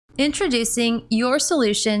Introducing your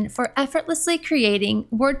solution for effortlessly creating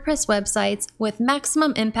WordPress websites with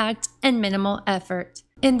maximum impact and minimal effort.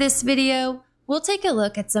 In this video, we'll take a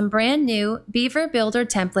look at some brand new Beaver Builder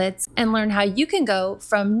templates and learn how you can go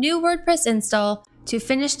from new WordPress install to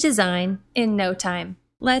finished design in no time.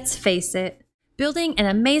 Let's face it, building an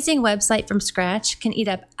amazing website from scratch can eat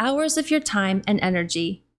up hours of your time and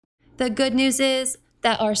energy. The good news is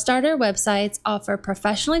that our starter websites offer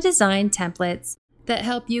professionally designed templates that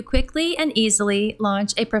help you quickly and easily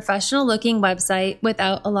launch a professional-looking website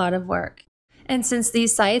without a lot of work. And since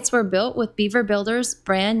these sites were built with Beaver Builder's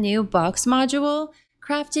brand new box module,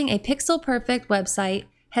 crafting a pixel-perfect website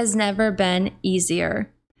has never been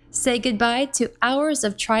easier. Say goodbye to hours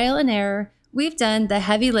of trial and error. We've done the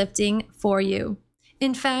heavy lifting for you.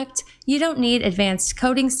 In fact, you don't need advanced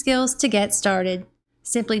coding skills to get started.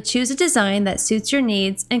 Simply choose a design that suits your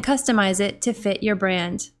needs and customize it to fit your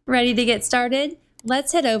brand. Ready to get started?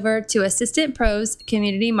 Let's head over to Assistant Pro's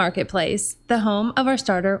Community Marketplace, the home of our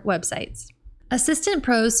starter websites. Assistant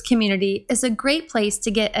Pro's Community is a great place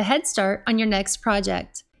to get a head start on your next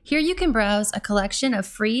project. Here you can browse a collection of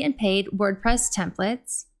free and paid WordPress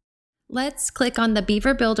templates. Let's click on the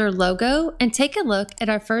Beaver Builder logo and take a look at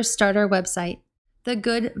our first starter website, the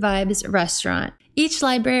Good Vibes Restaurant. Each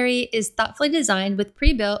library is thoughtfully designed with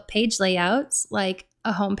pre-built page layouts like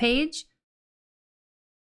a home page,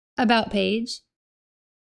 about page,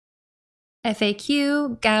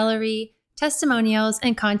 FAQ, gallery, testimonials,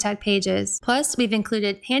 and contact pages. Plus, we've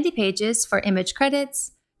included handy pages for image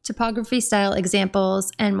credits, typography style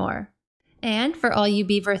examples, and more. And for all you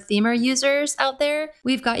Beaver Themer users out there,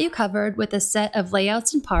 we've got you covered with a set of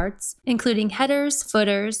layouts and parts, including headers,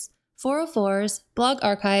 footers, 404s, blog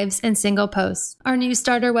archives, and single posts. Our new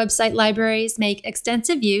starter website libraries make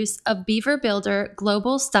extensive use of Beaver Builder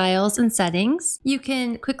global styles and settings. You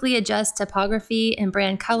can quickly adjust typography and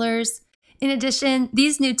brand colors. In addition,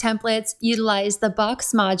 these new templates utilize the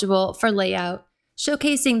box module for layout,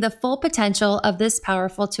 showcasing the full potential of this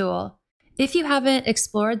powerful tool. If you haven't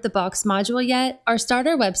explored the box module yet, our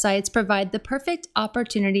starter websites provide the perfect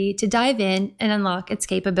opportunity to dive in and unlock its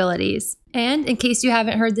capabilities. And in case you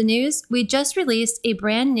haven't heard the news, we just released a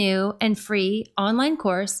brand new and free online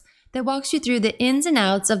course that walks you through the ins and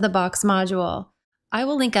outs of the box module. I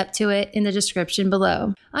will link up to it in the description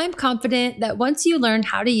below. I'm confident that once you learn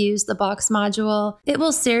how to use the box module, it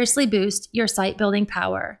will seriously boost your site building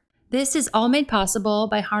power. This is all made possible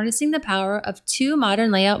by harnessing the power of two modern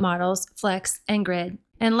layout models, Flex and Grid.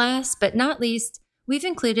 And last but not least, we've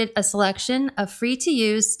included a selection of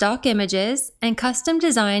free-to-use stock images and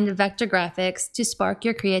custom-designed vector graphics to spark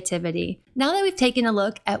your creativity. Now that we've taken a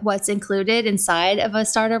look at what's included inside of a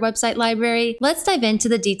starter website library, let's dive into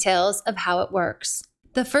the details of how it works.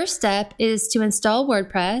 The first step is to install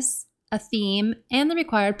WordPress, a theme, and the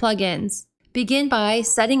required plugins. Begin by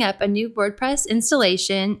setting up a new WordPress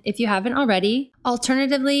installation if you haven't already.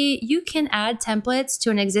 Alternatively, you can add templates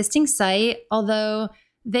to an existing site, although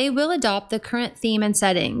they will adopt the current theme and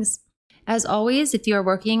settings. As always, if you are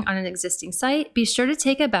working on an existing site, be sure to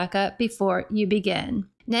take a backup before you begin.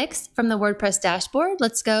 Next, from the WordPress dashboard,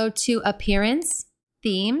 let's go to Appearance,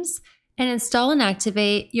 Themes, and install and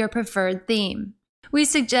activate your preferred theme. We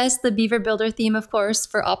suggest the Beaver Builder theme, of course,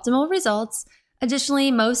 for optimal results.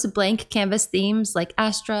 Additionally, most blank canvas themes like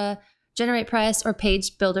Astra, GeneratePress, or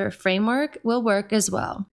Page Builder Framework will work as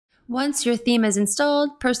well. Once your theme is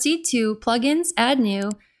installed, proceed to Plugins, Add New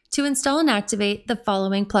to install and activate the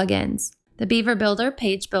following plugins: the Beaver Builder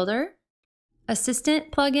Page Builder,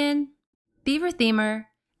 Assistant plugin, Beaver Themer,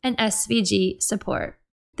 and SVG support.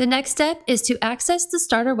 The next step is to access the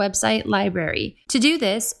starter website library. To do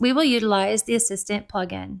this, we will utilize the Assistant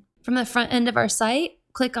plugin. From the front end of our site,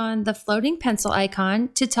 click on the floating pencil icon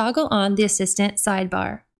to toggle on the Assistant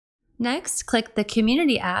sidebar. Next, click the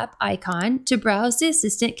Community app icon to browse the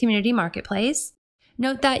Assistant Community Marketplace.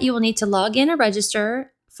 Note that you will need to log in or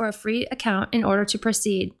register for a free account in order to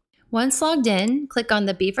proceed. Once logged in, click on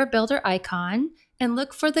the Beaver Builder icon and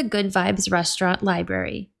look for the Good Vibes Restaurant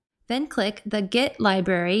library. Then click the Get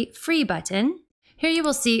Library Free button. Here you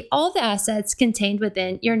will see all the assets contained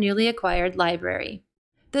within your newly acquired library.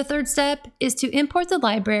 The third step is to import the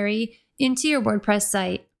library into your WordPress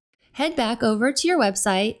site. Head back over to your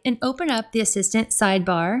website and open up the Assistant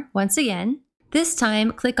sidebar once again. This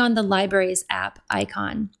time, click on the Libraries app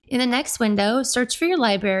icon. In the next window, search for your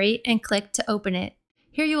library and click to open it.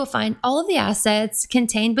 Here you will find all of the assets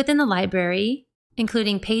contained within the library,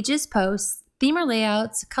 including pages, posts, themer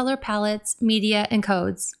layouts, color palettes, media, and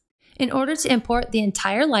codes. In order to import the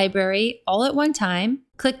entire library all at one time,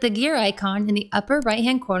 click the gear icon in the upper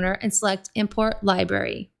right-hand corner and select Import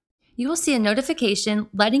Library. You will see a notification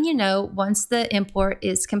letting you know once the import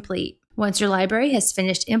is complete. Once your library has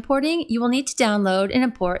finished importing, you will need to download and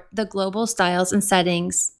import the global styles and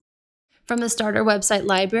settings. From the Starter Website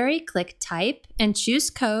library, click Type and choose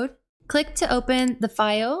Code. Click to open the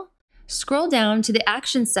file. Scroll down to the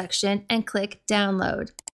Actions section and click Download.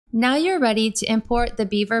 Now you're ready to import the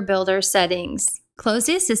Beaver Builder settings. Close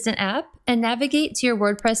the Assistant app and navigate to your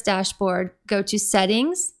WordPress dashboard. Go to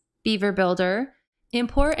Settings, Beaver Builder,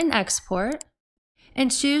 Import and Export, and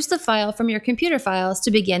choose the file from your computer files to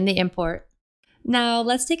begin the import. Now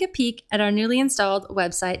let's take a peek at our newly installed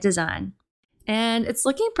website design. And it's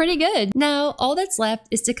looking pretty good. Now all that's left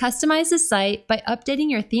is to customize the site by updating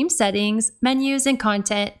your theme settings, menus, and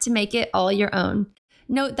content to make it all your own.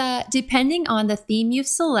 Note that depending on the theme you've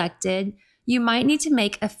selected, you might need to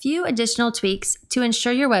make a few additional tweaks to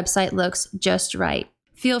ensure your website looks just right.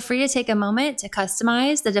 Feel free to take a moment to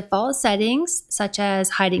customize the default settings, such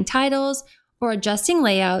as hiding titles or adjusting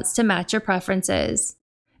layouts to match your preferences.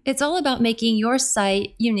 It's all about making your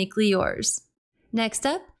site uniquely yours. Next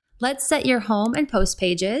up, let's set your home and post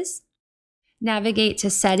pages. Navigate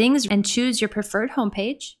to Settings and choose your preferred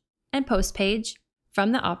homepage and post page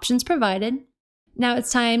from the options provided. Now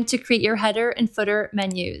it's time to create your header and footer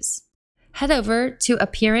menus. Head over to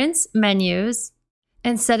Appearance Menus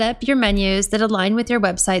and set up your menus that align with your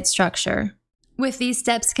website structure. With these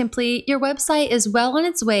steps complete, your website is well on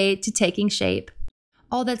its way to taking shape.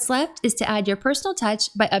 All that's left is to add your personal touch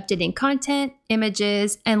by updating content,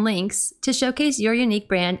 images, and links to showcase your unique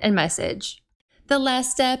brand and message. The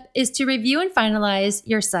last step is to review and finalize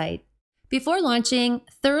your site. Before launching,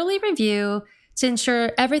 thoroughly review to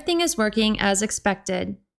ensure everything is working as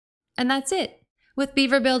expected. And that's it. With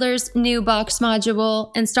Beaver Builder's new box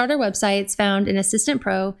module and starter websites found in Assistant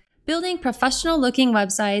Pro, building professional-looking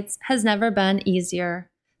websites has never been easier.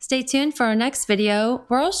 Stay tuned for our next video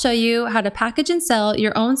where I'll show you how to package and sell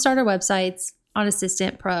your own starter websites on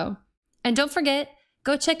Assistant Pro. And don't forget,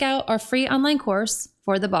 go check out our free online course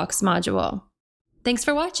for the box module. Thanks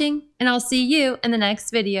for watching, and I'll see you in the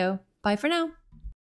next video. Bye for now.